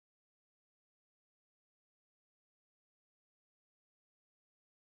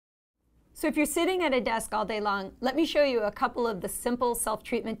So if you're sitting at a desk all day long, let me show you a couple of the simple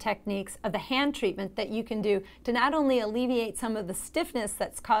self-treatment techniques of the hand treatment that you can do to not only alleviate some of the stiffness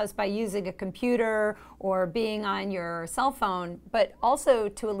that's caused by using a computer or being on your cell phone, but also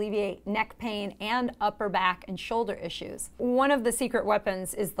to alleviate neck pain and upper back and shoulder issues. One of the secret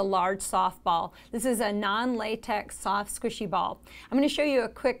weapons is the large softball. This is a non-latex soft squishy ball. I'm going to show you a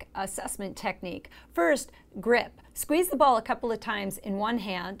quick assessment technique. First, grip. Squeeze the ball a couple of times in one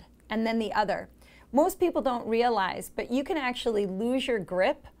hand and then the other. Most people don't realize, but you can actually lose your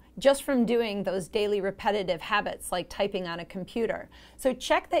grip just from doing those daily repetitive habits like typing on a computer. So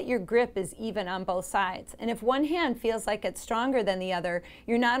check that your grip is even on both sides. And if one hand feels like it's stronger than the other,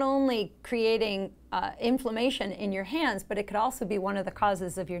 you're not only creating inflammation in your hands, but it could also be one of the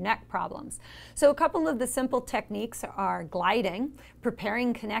causes of your neck problems. So a couple of the simple techniques are gliding,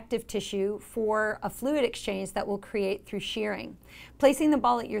 preparing connective tissue for a fluid exchange that will create through shearing, placing the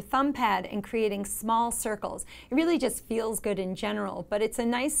ball at your thumb pad and creating small circles. It really just feels good in general, but it's a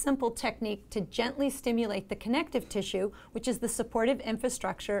nice simple technique to gently stimulate the connective tissue, which is the supportive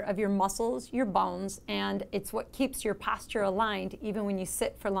infrastructure of your muscles, your bones, and it's what keeps your posture aligned even when you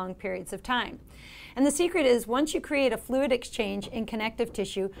sit for long periods of time. And the secret is, once you create a fluid exchange in connective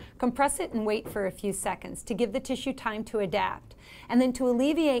tissue, compress it and wait for a few seconds to give the tissue time to adapt. And then to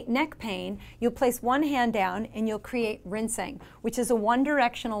alleviate neck pain, you'll place one hand down and you'll create rinsing, which is a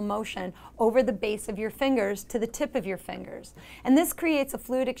one-directional motion over the base of your fingers to the tip of your fingers. And this creates a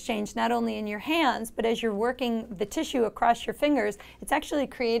fluid exchange not only in your hands, but as you're working the tissue across your fingers, it's actually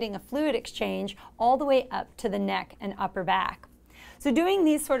creating a fluid exchange all the way up to the neck and upper back. So doing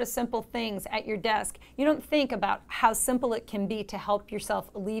these sort of simple things at your desk, you don't think about how simple it can be to help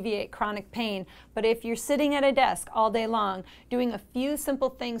yourself alleviate chronic pain, but if you're sitting at a desk all day long, doing a few simple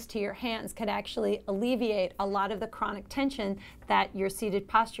things to your hands can actually alleviate a lot of the chronic tension that your seated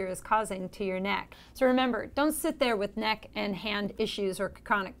posture is causing to your neck. So remember, don't sit there with neck and hand issues or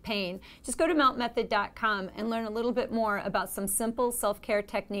chronic pain. Just go to mountmethod.com and learn a little bit more about some simple self-care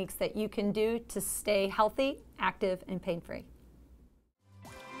techniques that you can do to stay healthy, active, and pain-free.